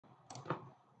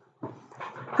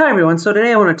Hi everyone, so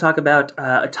today I want to talk about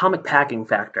atomic packing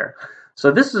factor.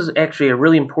 So this is actually a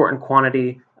really important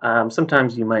quantity.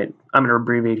 Sometimes I'm going to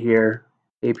abbreviate here,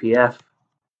 APF.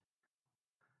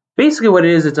 Basically what it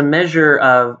is, it's a measure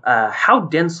of how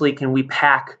densely can we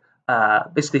pack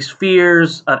basically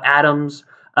spheres of atoms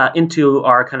into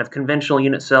our kind of conventional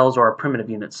unit cells or our primitive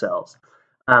unit cells.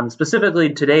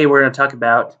 Specifically today we're going to talk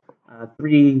about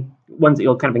three ones that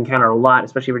you'll kind of encounter a lot,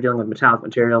 especially if we're dealing with metallic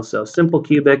materials. So simple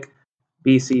cubic,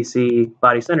 BCC,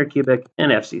 body center cubic,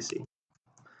 and FCC.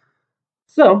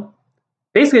 So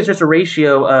basically it's just a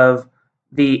ratio of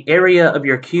the area of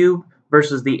your cube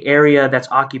versus the area that's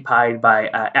occupied by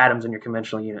atoms in your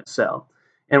conventional unit cell.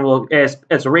 And we'll, as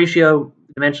a ratio,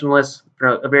 dimensionless,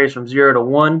 varies from 0 to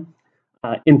 1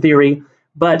 in theory.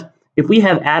 But if we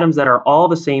have atoms that are all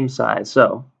the same size,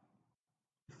 so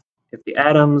if the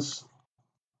atoms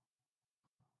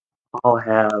all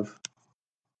have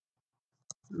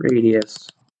radius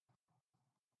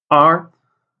r,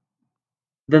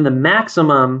 then the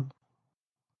maximum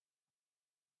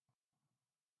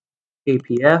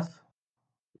APF is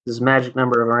this magic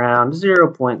number of around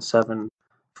 0.74,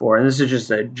 and this is just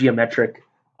a geometric,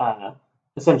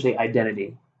 essentially,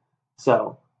 identity.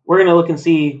 So we're going to look and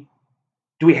see,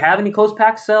 do we have any close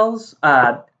packed cells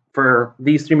for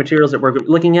these three materials that we're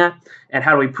looking at, and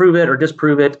how do we prove it or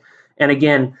disprove it? And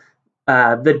again,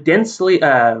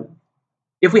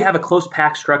 if we have a close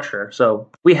packed structure, so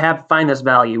we find this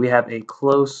value, we have a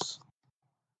close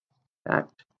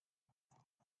packed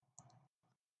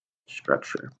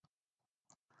structure.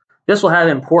 This will have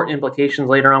important implications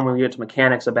later on when we get to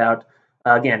mechanics about,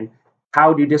 again,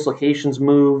 how do dislocations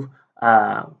move,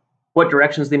 what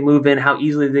directions they move in, how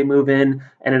easily they move in,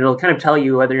 and it'll kind of tell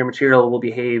you whether your material will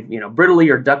behave, brittly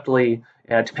or ductily,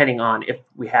 depending on if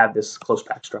we have this close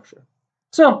packed structure.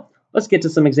 So let's get to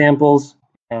some examples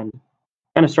and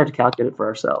kind of start to calculate it for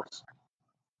ourselves.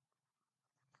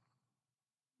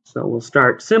 So we'll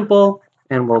start simple,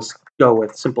 and we'll go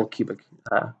with simple cubic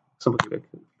for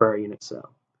our unit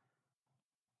cell.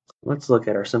 Let's look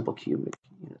at our simple cubic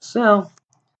unit cell.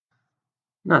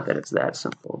 Not that it's that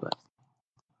simple, but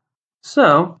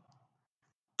so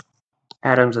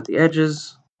atoms at the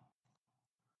edges.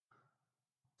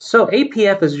 So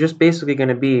APF is just basically going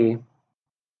to be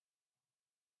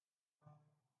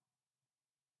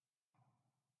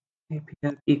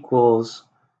APF equals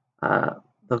the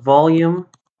volume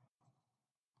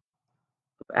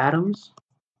of atoms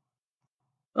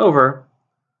over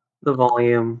the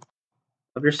volume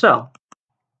of your cell.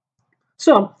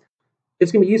 So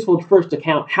it's going to be useful first to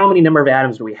count how many number of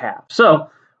atoms do we have. So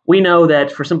we know that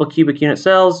for simple cubic unit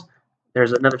cells,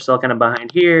 there's another cell kind of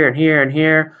behind here and here and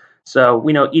here. So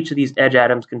we know each of these edge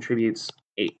atoms contributes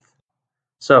 8.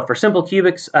 So for simple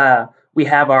cubics, we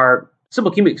have our simple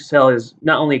cubic cell is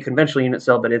not only a conventional unit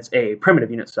cell, but it's a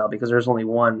primitive unit cell because there's only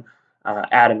one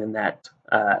atom in that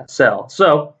cell.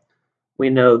 So we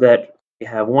know that we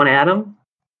have one atom, and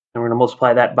we're going to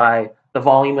multiply that by the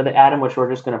volume of the atom, which we're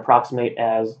just going to approximate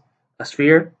as a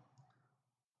sphere,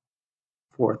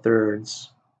 4/3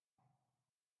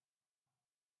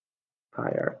 pi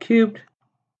r cubed,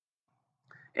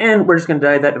 and we're just going to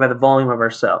divide that by the volume of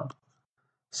our cell.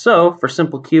 So for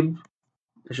simple cube,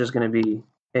 it's just going to be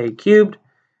a cubed,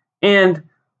 and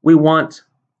we want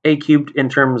a cubed in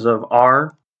terms of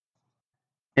r,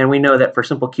 and we know that for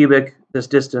simple cubic, this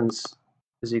distance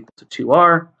is equal to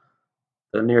 2r.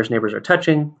 The nearest neighbors are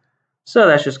touching, so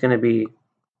that's just going to be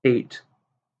 8r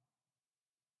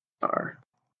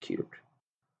cubed.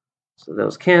 So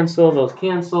those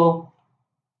cancel,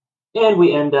 and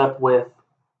we end up with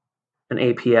an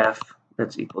APF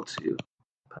that's equal to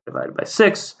pi divided by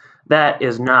 6. That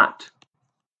is not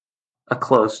a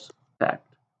closed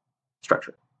packed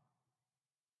structure.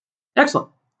 Excellent.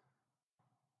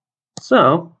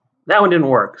 So that one didn't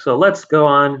work. So let's go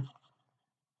on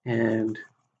and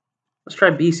let's try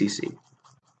BCC. A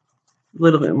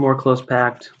little bit more close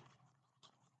packed,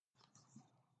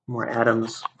 more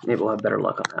atoms. Maybe we'll have better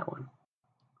luck on that one.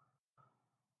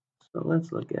 So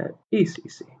let's look at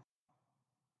BCC.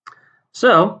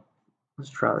 So let's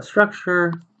draw the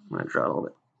structure. I'm going to draw a little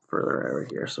bit further over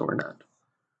here so we're not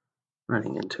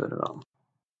running into it at all.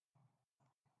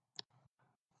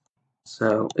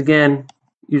 So again,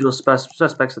 usual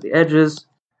suspects at the edges,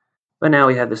 but now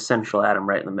we have this central atom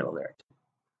right in the middle there.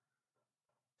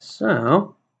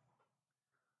 So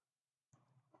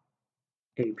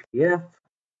APF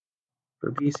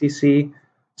for BCC.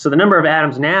 So the number of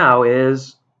atoms now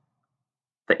is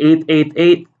the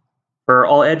 8th for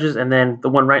all edges, and then the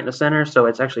one right in the center. So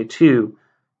it's actually 2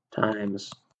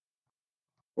 times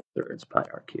 4/3 pi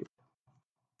r cubed.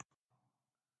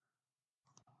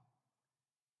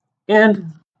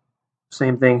 And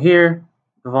same thing here.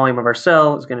 The volume of our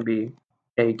cell is going to be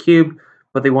A cubed,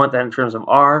 but they want that in terms of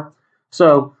R.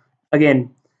 So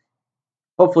again,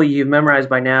 hopefully you've memorized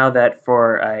by now that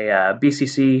for a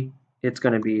BCC, it's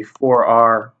going to be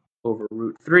 4R over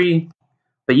root 3.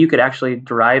 But you could actually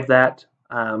derive that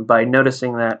by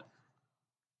noticing that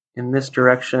in this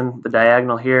direction, the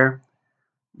diagonal here,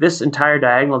 this entire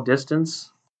diagonal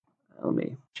distance, let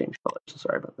me change colors,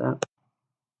 sorry about that.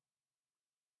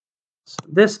 So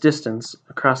this distance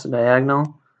across the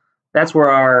diagonal, that's where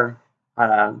our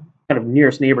kind of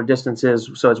nearest neighbor distance is.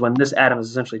 So it's when this atom is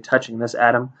essentially touching this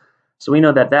atom. So we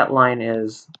know that that line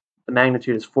is, the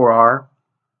magnitude is 4R.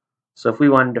 So if we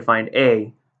wanted to find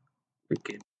A, we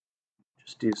could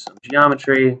just do some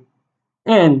geometry,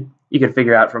 and you can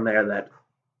figure out from there that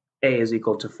A is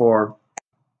equal to 4R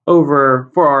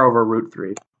over root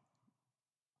 3.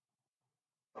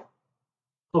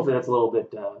 Hopefully that's a little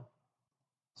bit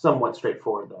somewhat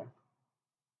straightforward there.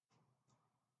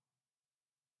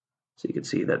 So you can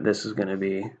see that this is going to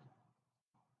be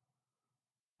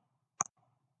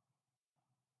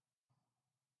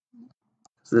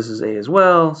so this is A as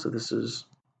well. So this is,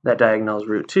 that diagonal is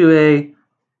root 2A,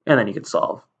 and then you can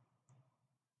solve.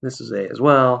 This is A as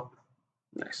well.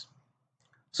 Nice.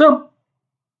 So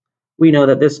we know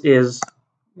that this is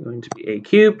going to be A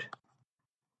cubed.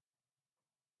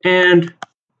 And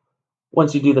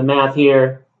once you do the math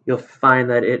here, you'll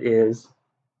find that it is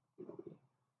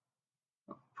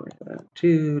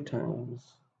 2 times,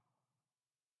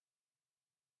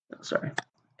 sorry,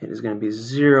 it is going to be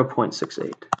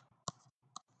 0.68.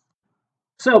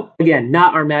 So again,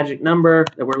 not our magic number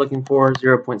that we're looking for,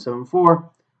 0.74.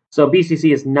 So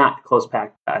BCC is not close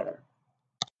packed either.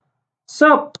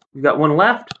 So we've got one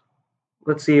left.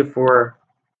 Let's see if we're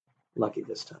lucky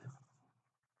this time.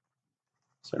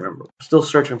 So remember, we're still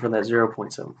searching for that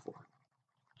 0.74.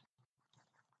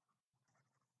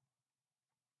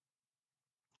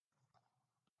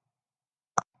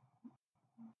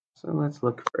 So let's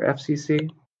look for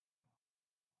FCC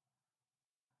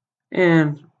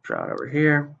and draw it over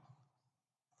here.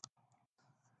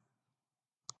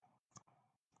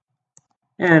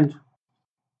 And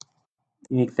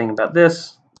unique thing about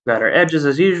this, we've got our edges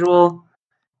as usual,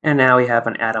 and now we have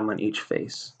an atom on each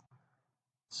face.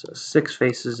 So 6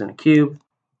 faces in a cube.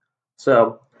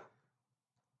 So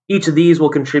each of these will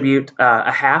contribute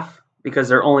a half because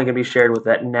they're only going to be shared with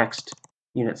that next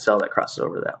unit cell that crosses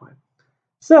over that way.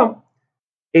 So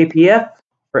APF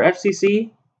for FCC,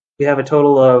 we have a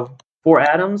total of 4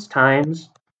 atoms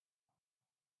times,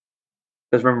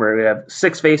 because remember we have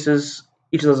 6 faces,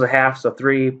 each of those is a half, so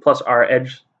 3 plus our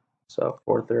edge, so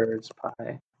 4/3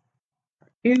 pi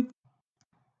cubed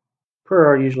per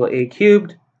our usual A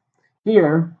cubed.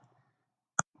 Here,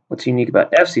 what's unique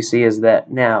about FCC is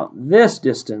that now this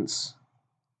distance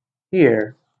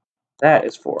here, that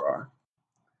is 4R.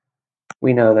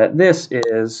 We know that this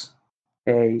is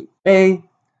A,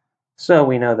 so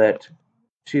we know that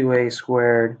 2A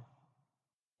squared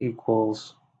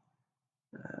equals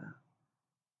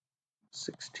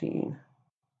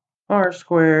 16R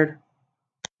squared.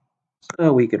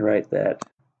 So we could write that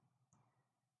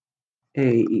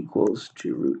A equals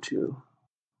 2 root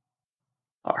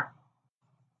 2R.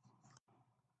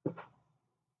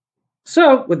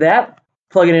 So with that,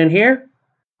 plug it in here,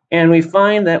 and we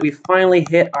find that we finally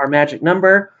hit our magic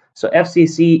number. So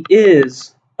FCC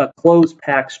is a closed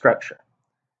packed structure,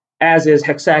 as is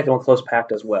hexagonal close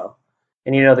packed as well.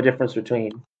 And you know the difference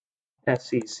between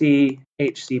FCC,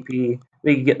 HCP.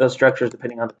 We can get those structures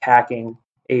depending on the packing,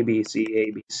 ABC,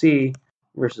 ABC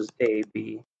versus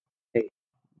AB,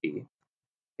 AB,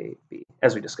 AB,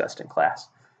 as we discussed in class.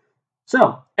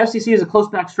 So FCC is a close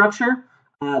packed structure.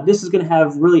 This is going to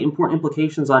have really important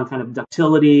implications on kind of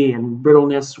ductility and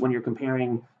brittleness when you're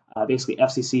comparing basically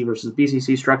FCC versus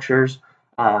BCC structures.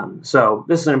 So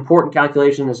this is an important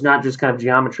calculation. It's not just kind of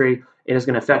geometry. It is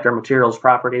going to affect our materials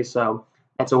properties. So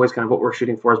that's always kind of what we're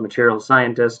shooting for as materials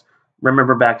scientists.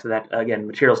 Remember back to that, again,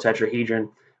 materials tetrahedron.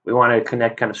 We want to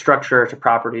connect kind of structure to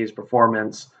properties,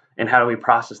 performance, and how do we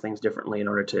process things differently in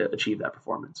order to achieve that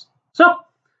performance. So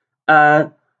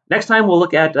next time we'll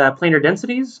look at planar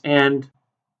densities, and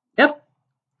yep,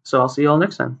 so I'll see you all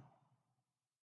next time.